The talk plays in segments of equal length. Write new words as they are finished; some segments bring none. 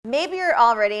Maybe you're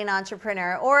already an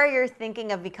entrepreneur or you're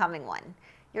thinking of becoming one.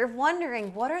 You're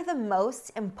wondering, what are the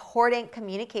most important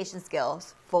communication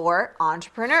skills for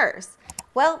entrepreneurs?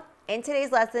 Well, in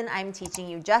today's lesson, I'm teaching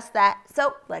you just that,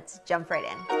 so let's jump right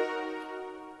in.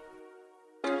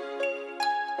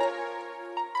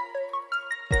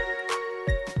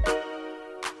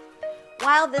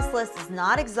 While this list is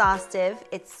not exhaustive,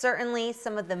 it's certainly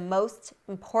some of the most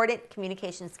important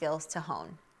communication skills to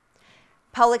hone.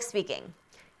 Public speaking.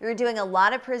 You're doing a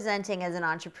lot of presenting as an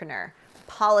entrepreneur.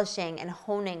 Polishing and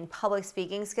honing public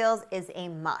speaking skills is a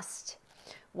must.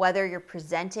 Whether you're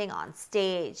presenting on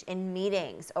stage, in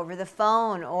meetings, over the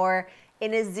phone, or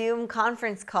in a Zoom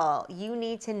conference call, you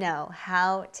need to know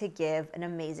how to give an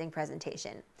amazing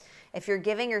presentation. If you're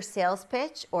giving your sales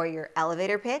pitch or your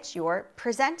elevator pitch, you're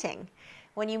presenting.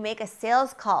 When you make a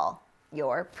sales call,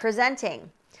 you're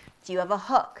presenting. Do you have a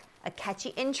hook, a catchy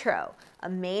intro, a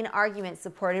main argument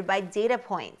supported by data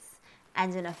points,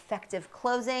 and an effective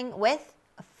closing with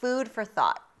a food for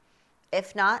thought?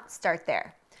 If not, start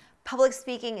there. Public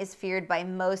speaking is feared by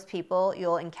most people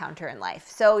you'll encounter in life,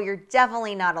 so you're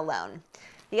definitely not alone.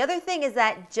 The other thing is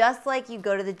that just like you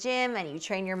go to the gym and you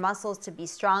train your muscles to be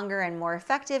stronger and more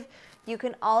effective, you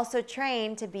can also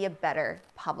train to be a better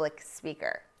public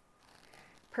speaker.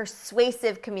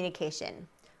 Persuasive communication.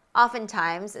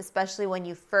 Oftentimes, especially when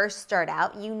you first start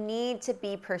out, you need to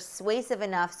be persuasive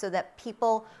enough so that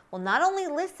people will not only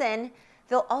listen,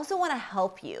 they'll also want to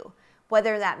help you.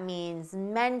 Whether that means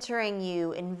mentoring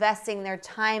you, investing their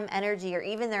time, energy, or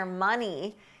even their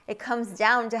money, it comes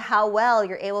down to how well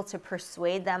you're able to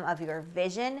persuade them of your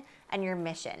vision and your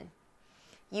mission.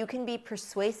 You can be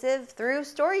persuasive through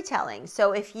storytelling.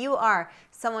 So if you are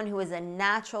someone who is a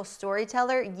natural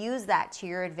storyteller, use that to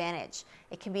your advantage.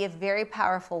 It can be a very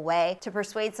powerful way to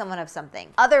persuade someone of something.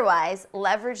 Otherwise,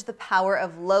 leverage the power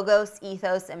of logos,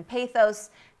 ethos, and pathos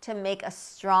to make a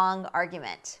strong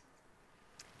argument.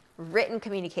 Written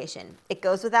communication. It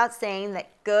goes without saying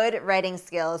that good writing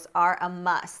skills are a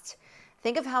must.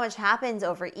 Think of how much happens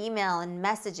over email and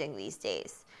messaging these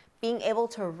days. Being able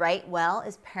to write well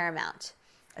is paramount.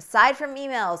 Aside from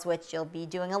emails, which you'll be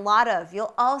doing a lot of,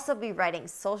 you'll also be writing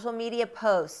social media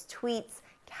posts, tweets,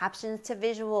 captions to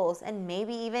visuals, and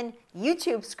maybe even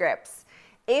YouTube scripts.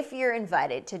 If you're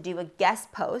invited to do a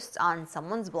guest post on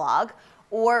someone's blog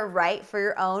or write for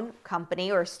your own company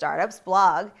or startup's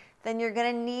blog, then you're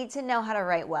going to need to know how to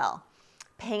write well.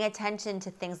 Paying attention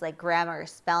to things like grammar,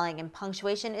 spelling, and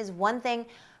punctuation is one thing,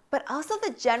 but also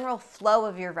the general flow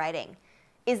of your writing.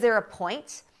 Is there a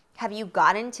point? Have you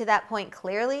gotten to that point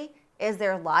clearly? Is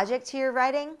there logic to your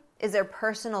writing? Is there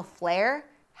personal flair?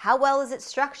 How well is it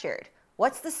structured?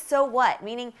 What's the so what?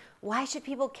 Meaning, why should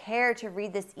people care to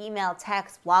read this email,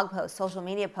 text, blog post, social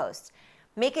media post?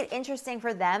 Make it interesting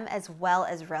for them as well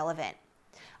as relevant.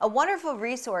 A wonderful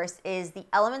resource is The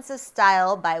Elements of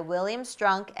Style by William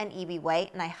Strunk and E.B.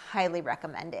 White, and I highly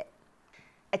recommend it.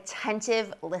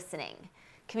 Attentive listening.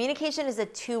 Communication is a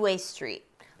two-way street.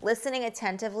 Listening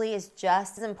attentively is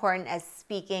just as important as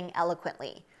speaking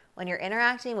eloquently. When you're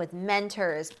interacting with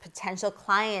mentors, potential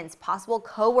clients, possible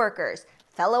coworkers,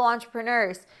 fellow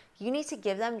entrepreneurs, you need to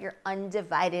give them your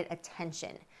undivided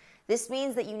attention. This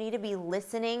means that you need to be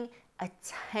listening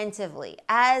attentively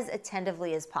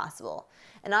as possible.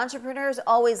 An entrepreneur is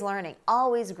always learning,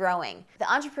 always growing.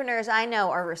 The entrepreneurs I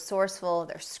know are resourceful,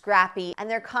 they're scrappy, and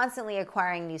they're constantly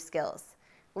acquiring new skills.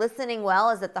 Listening well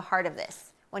is at the heart of this.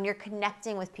 When you're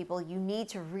connecting with people, you need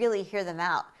to really hear them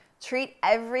out. Treat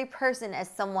every person as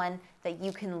someone that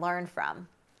you can learn from.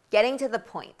 Getting to the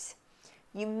point.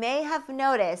 You may have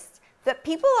noticed that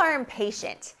people are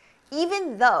impatient.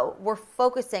 Even though we're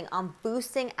focusing on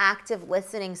boosting active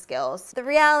listening skills, the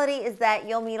reality is that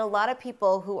you'll meet a lot of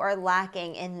people who are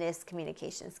lacking in this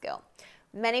communication skill.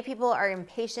 Many people are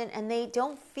impatient and they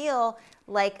don't feel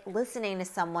like listening to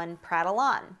someone prattle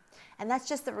on. And that's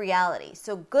just the reality.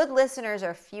 So good listeners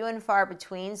are few and far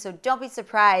between, so don't be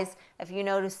surprised if you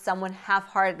notice someone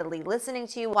half-heartedly listening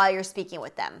to you while you're speaking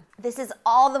with them. This is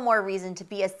all the more reason to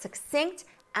be as succinct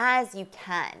as you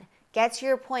can. Get to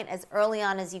your point as early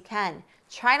on as you can.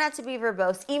 Try not to be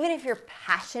verbose, even if you're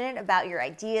passionate about your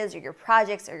ideas or your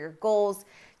projects or your goals.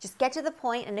 Just get to the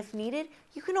point, and if needed,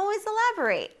 you can always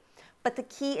elaborate. But the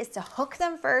key is to hook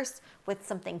them first with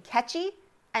something catchy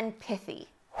and pithy.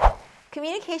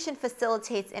 Communication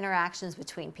facilitates interactions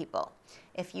between people.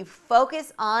 If you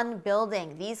focus on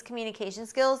building these communication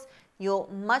skills, you'll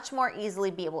much more easily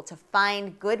be able to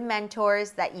find good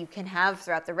mentors that you can have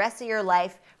throughout the rest of your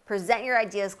life, present your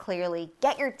ideas clearly,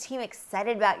 get your team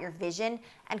excited about your vision,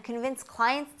 and convince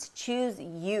clients to choose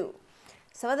you.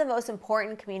 Some of the most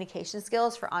important communication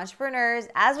skills for entrepreneurs,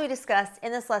 as we discussed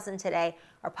in this lesson today,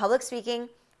 are public speaking,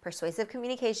 persuasive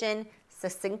communication,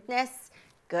 succinctness,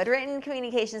 good written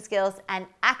communication skills, and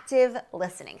active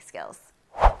listening skills.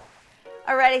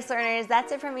 Alrighty, learners,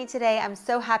 that's it from me today. I'm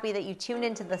so happy that you tuned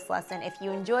into this lesson. If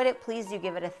you enjoyed it, please do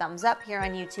give it a thumbs up here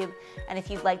on YouTube. And if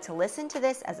you'd like to listen to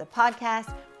this as a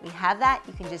podcast, we have that.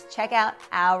 You can just check out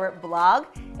our blog,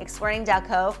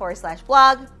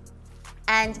 explearning.co/blog.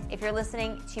 And if you're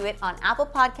listening to it on Apple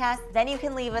Podcasts, then you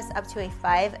can leave us up to a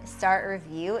 5-star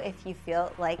review if you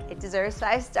feel like it deserves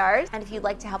 5 stars. And if you'd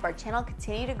like to help our channel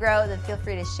continue to grow, then feel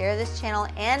free to share this channel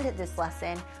and this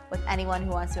lesson with anyone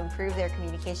who wants to improve their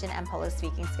communication and public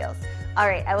speaking skills. All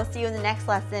right, I will see you in the next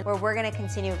lesson where we're going to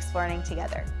continue exploring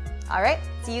together. All right,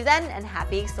 see you then, and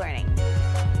happy exploring.